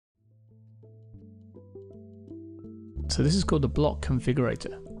So this is called the block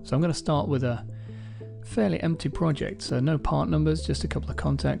configurator. So I'm going to start with a fairly empty project, so no part numbers, just a couple of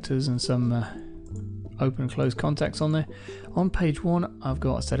contactors and some open and close contacts on there. On page 1 I've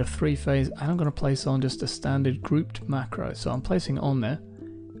got a set of 3-phase, and I'm going to place on just a standard grouped macro. So I'm placing it on there,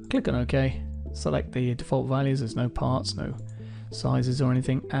 click on OK, select the default values, there's no parts, no sizes or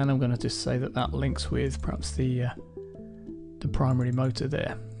anything, and I'm going to just say that that links with perhaps the primary motor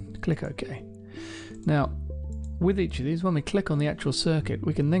there. Click OK. Now with each of these, when we click on the actual circuit,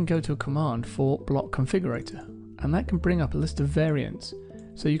 we can then go to a command for block configurator, and that can bring up a list of variants.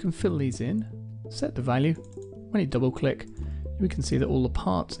 So you can fill these in, set the value. When you double click, we can see that all the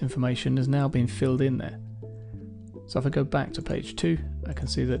parts information has now been filled in there. So if I go back to page 2, I can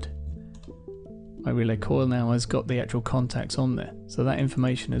see that my relay coil now has got the actual contacts on there. So that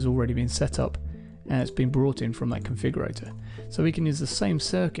information has already been set up and it's been brought in from that configurator. So we can use the same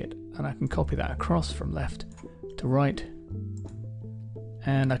circuit, and I can copy that across from left to right,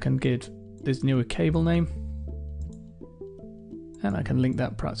 and I can give this newer cable name, and I can link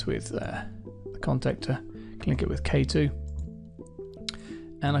that perhaps with the contactor, link it with K2,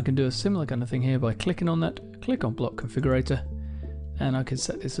 and I can do a similar kind of thing here by clicking on that, click on block configurator, and I can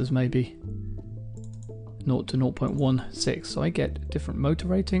set this as maybe 0 to 0.16, so I get different motor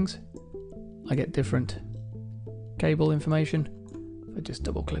ratings, I get different cable information. If I just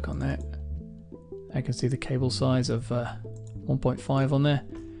double click on that, I can see the cable size of 1.5 on there,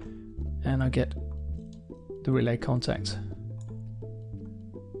 and I get the relay contacts.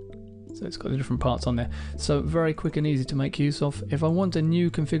 So it's got the different parts on there. So very quick and easy to make use of. If I want a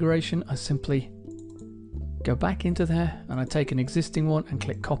new configuration, I simply go back into there and I take an existing one and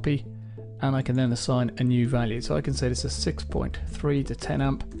click copy, and I can then assign a new value. So I can say this is 6.3 to 10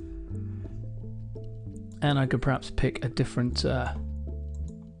 amp, and I could perhaps pick a different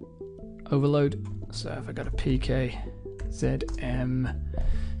overload. So if I go to PKZM,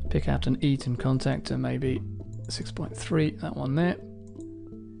 pick out an Eaton contactor, maybe 6.3, that one there,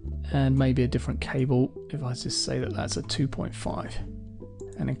 and maybe a different cable. If I just say that that's a 2.5,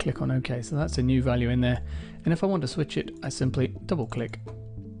 and then click on OK, so that's a new value in there. And if I want to switch it, I simply double click,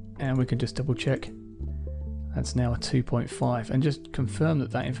 and we can just double check. That's now a 2.5, and just confirm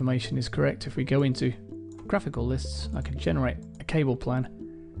that that information is correct. If we go into graphical lists, I can generate a cable plan,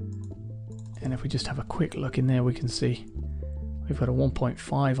 and if we just have a quick look in there, we can see we've got a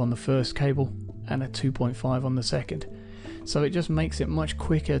 1.5 on the first cable and a 2.5 on the second. So it just makes it much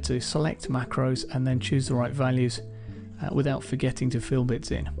quicker to select macros and then choose the right values without forgetting to fill bits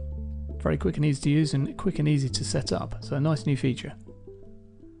in. Very quick and easy to use, and quick and easy to set up. So a nice new feature.